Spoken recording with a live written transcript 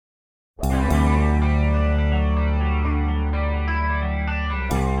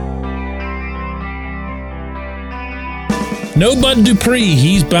No Bud Dupree.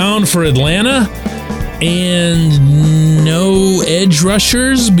 He's bound for Atlanta. And no edge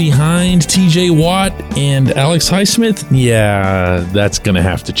rushers behind TJ Watt and Alex Highsmith. Yeah, that's going to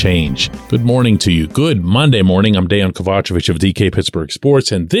have to change. Good morning to you. Good Monday morning. I'm Dejan Kovacevic of DK Pittsburgh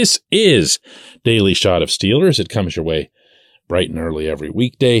Sports, and this is Daily Shot of Steelers. It comes your way bright and early every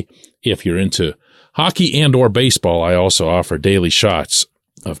weekday. If you're into hockey and or baseball, I also offer daily shots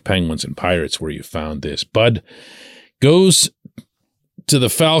of Penguins and Pirates where you found this. Bud goes to the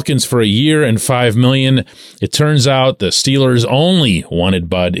Falcons for $1 year and $5 million. It turns out the Steelers only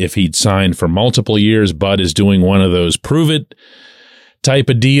wanted Bud if he'd signed for multiple years. Bud is doing one of those prove it type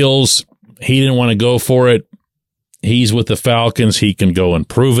of deals. He didn't want to go for it. He's with the Falcons. He can go and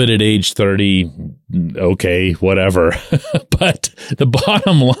prove it at age 30. Okay, whatever. But the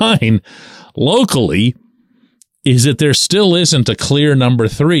bottom line locally is that there still isn't a clear number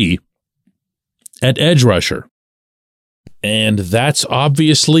 3 at edge rusher. And that's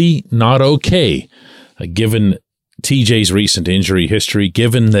obviously not okay, given TJ's recent injury history,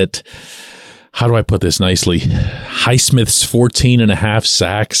 given that, how do I put this nicely, Highsmith's 14.5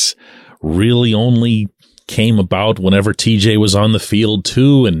 sacks really only came about whenever TJ was on the field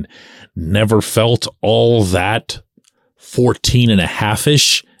too, and never felt all that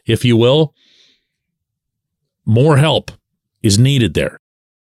 14.5-ish, if you will. More help is needed there.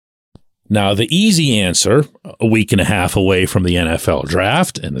 Now, the easy answer, a week and a half away from the NFL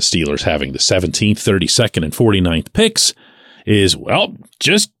draft and the Steelers having the 17th, 32nd, and 49th picks is, well,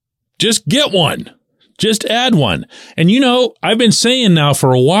 just get one. Just add one. And, you know, I've been saying now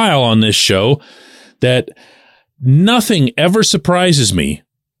for a while on this show that nothing ever surprises me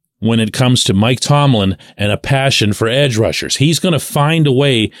when it comes to Mike Tomlin and a passion for edge rushers. He's going to find a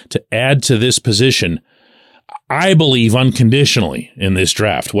way to add to this position, I believe, unconditionally in this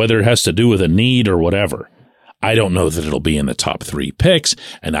draft, whether it has to do with a need or whatever. I don't know that it'll be in the top 3 picks,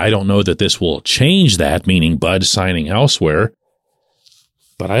 and I don't know that this will change that, meaning Bud signing elsewhere.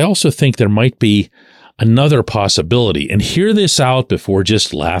 But I also think there might be another possibility, and hear this out before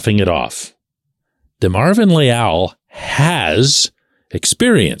just laughing it off. DeMarvin Leal has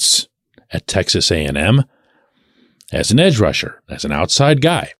experience at Texas A&M as an edge rusher, as an outside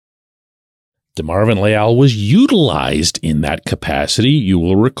guy. DeMarvin Leal was utilized in that capacity, you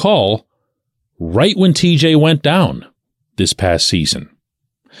will recall, right when TJ went down this past season.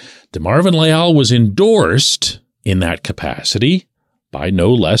 DeMarvin Leal was endorsed in that capacity by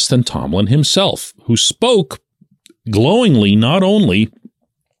no less than Tomlin himself, who spoke glowingly not only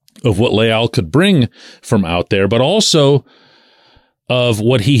of what Leal could bring from out there, but also of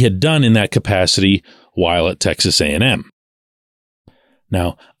what he had done in that capacity while at Texas A&M.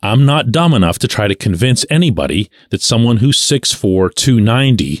 Now, I'm not dumb enough to try to convince anybody that someone who's 6'4",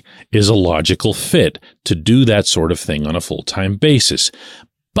 290 is a logical fit to do that sort of thing on a full-time basis.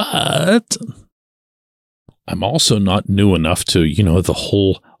 But I'm also not new enough to, the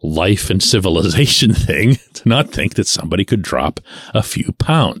whole life and civilization thing to not think that somebody could drop a few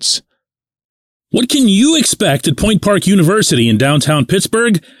pounds. What can you expect at Point Park University in downtown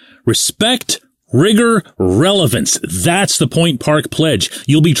Pittsburgh? Respect, rigor, relevance. That's the Point Park Pledge.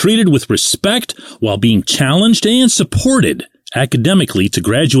 You'll be treated with respect while being challenged and supported academically to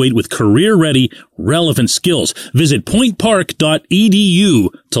graduate with career-ready, relevant skills. Visit pointpark.edu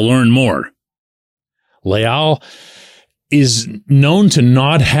to learn more. Leal is known to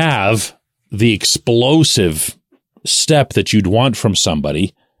not have the explosive step that you'd want from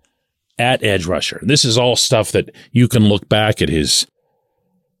somebody at edge rusher. This is all stuff that you can look back at his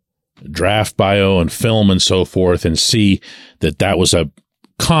draft bio and film and so forth and see that was a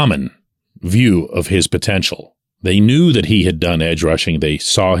common view of his potential. They knew that he had done edge rushing. They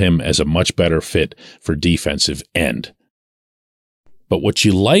saw him as a much better fit for defensive end. But what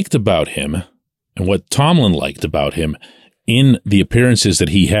you liked about him and what Tomlin liked about him in the appearances that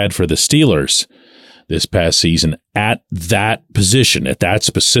he had for the Steelers this past season at that position, at that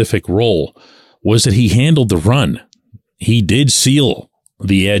specific role, was that he handled the run. He did seal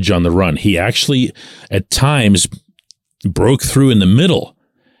the edge on the run. He actually, at times, broke through in the middle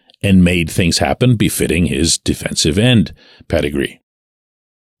and made things happen befitting his defensive end pedigree.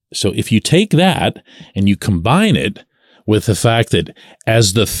 So if you take that and you combine it with the fact that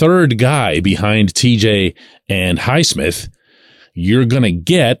as the third guy behind TJ and Highsmith, you're going to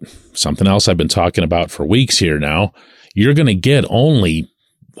get something else I've been talking about for weeks here now. You're going to get only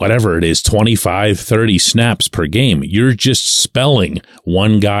whatever it is, 25, 30 snaps per game. You're just spelling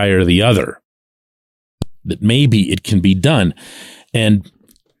one guy or the other. That maybe it can be done. And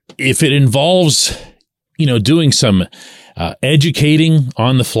if it involves, doing some educating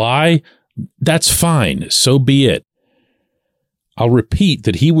on the fly, that's fine. So be it. I'll repeat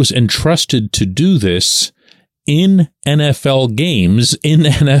that he was entrusted to do this in NFL games, in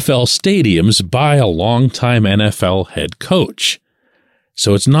NFL stadiums by a longtime NFL head coach.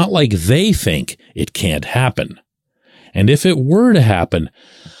 So it's not like they think it can't happen. And if it were to happen,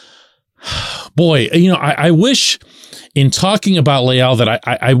 boy, I wish in talking about Leal that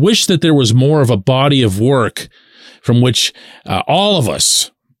I wish that there was more of a body of work from which all of us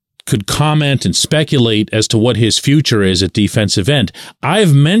could comment and speculate as to what his future is at defensive end.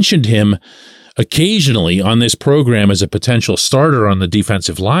 I've mentioned him occasionally on this program as a potential starter on the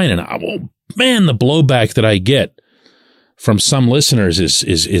defensive line, and the blowback that I get from some listeners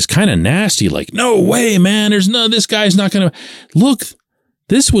is kind of nasty. Like, no way, man. This guy's not going to look.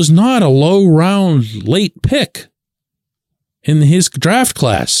 This was not a low round late pick in his draft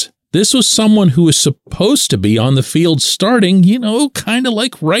class. This was someone who was supposed to be on the field starting, kind of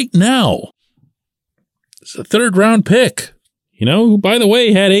like right now. It's a 3rd round pick, who, by the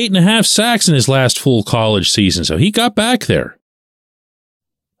way, had 8.5 sacks in his last full college season. So he got back there.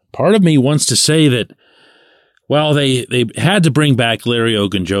 Part of me wants to say that, well, they had to bring back Larry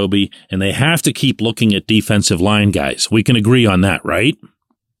Ogunjobi, and they have to keep looking at defensive line guys. We can agree on that, right?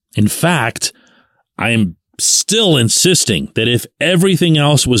 In fact, I am still insisting that if everything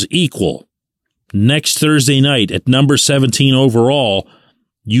else was equal, next Thursday night at number 17 overall,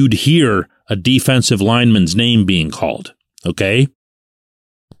 you'd hear a defensive lineman's name being called, okay?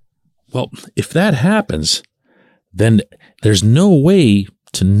 Well, if that happens, then there's no way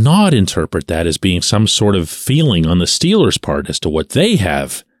to not interpret that as being some sort of feeling on the Steelers' part as to what they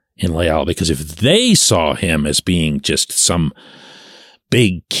have in Leal, because if they saw him as being just some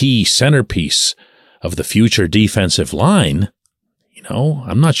big key centerpiece of the future defensive line,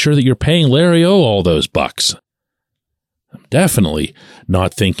 I'm not sure that you're paying Larry O all those bucks. I'm definitely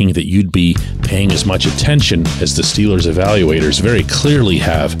not thinking that you'd be paying as much attention as the Steelers evaluators very clearly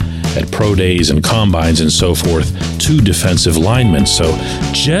have at pro days and combines and so forth to defensive linemen. So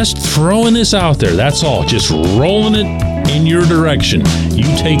just throwing this out there, that's all. Just rolling it in your direction. You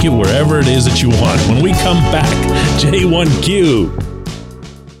take it wherever it is that you want. When we come back, J1Q.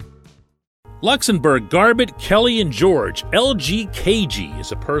 Luxembourg, Garbett, Kelly, and George. LGKG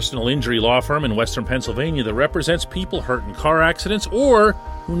is a personal injury law firm in Western Pennsylvania that represents people hurt in car accidents or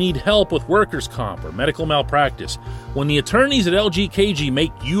who need help with workers' comp or medical malpractice. When the attorneys at LGKG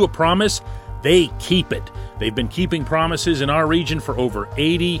make you a promise, they keep it. They've been keeping promises in our region for over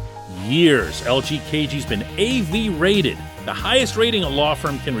 80 years. LGKG's been AV rated, the highest rating a law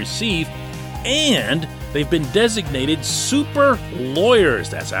firm can receive, and they've been designated super lawyers.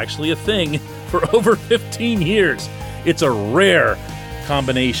 That's actually a thing for over 15 years. It's a rare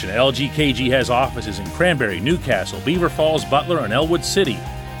combination. LGKG has offices in Cranberry, Newcastle, Beaver Falls, Butler, and Elwood City.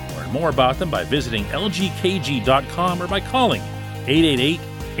 Learn more about them by visiting lgkg.com or by calling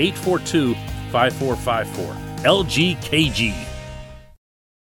 888-842-5454. LGKG.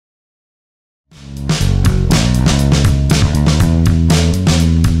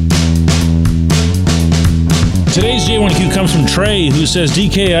 Today's J1Q comes from Trey, who says,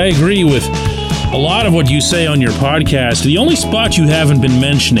 DK, I agree with a lot of what you say on your podcast. The only spot you haven't been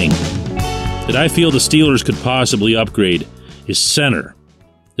mentioning that I feel the Steelers could possibly upgrade is center.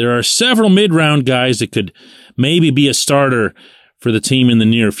 There are several mid-round guys that could maybe be a starter for the team in the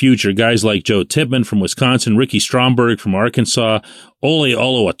near future. Guys like Joe Tippmann from Wisconsin, Ricky Stromberg from Arkansas, Ole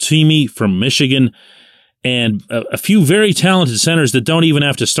Oluwatimi from Michigan, and a few very talented centers that don't even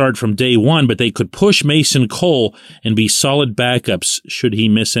have to start from day one, but they could push Mason Cole and be solid backups should he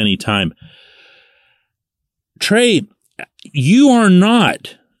miss any time. Trey, you are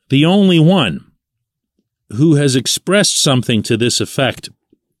not the only one who has expressed something to this effect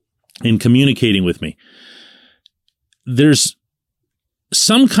in communicating with me. There's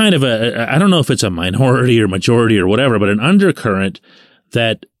some kind of I don't know if it's a minority or majority or whatever, but an undercurrent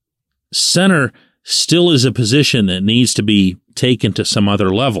that center still is a position that needs to be taken to some other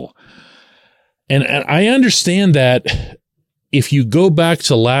level. And I understand that if you go back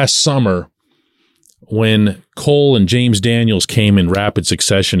to last summer when Cole and James Daniels came in rapid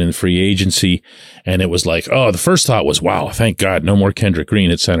succession in free agency, and it was like, the first thought was, wow, thank God, no more Kendrick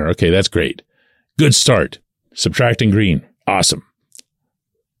Green at center. Okay, that's great. Good start. Subtracting Green. Awesome.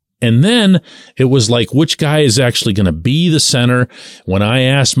 And then it was like, which guy is actually going to be the center? When I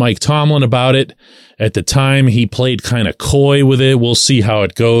asked Mike Tomlin about it, at the time he played kind of coy with it. We'll see how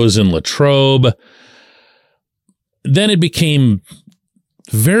it goes in Latrobe. Then it became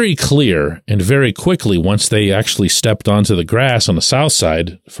very clear and very quickly once they actually stepped onto the grass on the south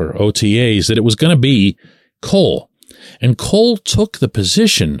side for OTAs that it was going to be Cole. And Cole took the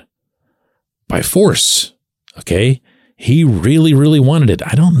position by force, okay? He really, really wanted it.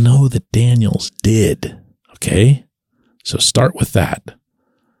 I don't know that Daniels did. Okay? So start with that.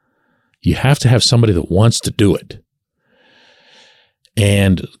 You have to have somebody that wants to do it.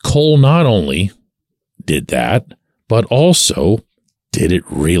 And Cole not only did that, but also did it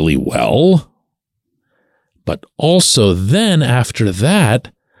really well. But also then after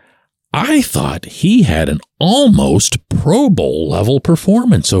that, I thought he had an almost Pro Bowl level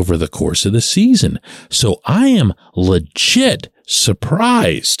performance over the course of the season. So I am legit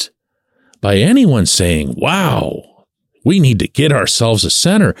surprised by anyone saying, wow, we need to get ourselves a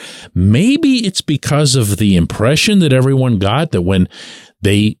center. Maybe it's because of the impression that everyone got that when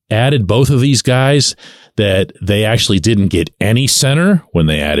they added both of these guys, that they actually didn't get any center when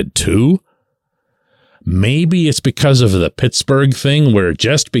they added two. Maybe it's because of the Pittsburgh thing, where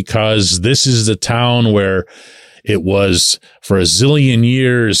just because this is the town where it was for a zillion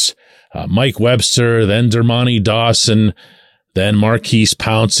years, Mike Webster, then Dermontti Dawson, then Marquise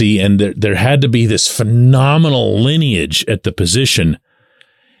Pouncey, and there had to be this phenomenal lineage at the position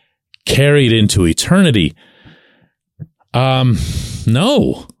carried into eternity.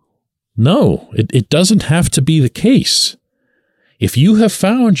 No, it doesn't have to be the case. If you have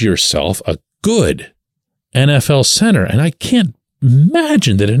found yourself a good NFL center, and I can't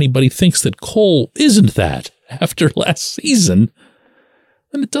imagine that anybody thinks that Cole isn't that after last season,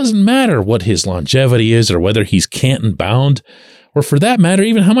 then it doesn't matter what his longevity is or whether he's Canton bound, or for that matter,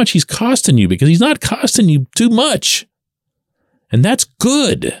 even how much he's costing you, because he's not costing you too much. And that's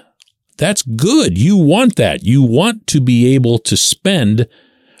good. That's good. You want that. You want to be able to spend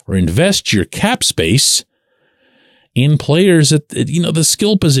or invest your cap space in players at the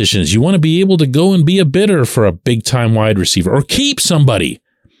skill positions. You want to be able to go and be a bidder for a big time wide receiver, or keep somebody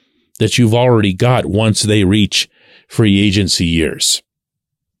that you've already got once they reach free agency years.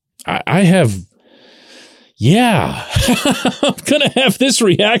 I'm going to have this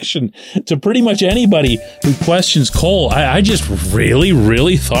reaction to pretty much anybody who questions Cole. I just really,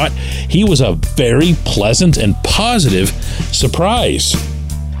 really thought he was a very pleasant and positive surprise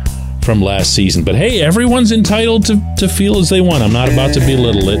from last season. But hey, everyone's entitled to feel as they want. I'm not about to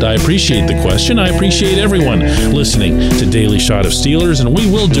belittle it. I appreciate the question. I appreciate everyone listening to Daily Shot of Steelers, and we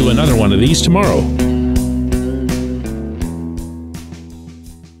will do another one of these tomorrow.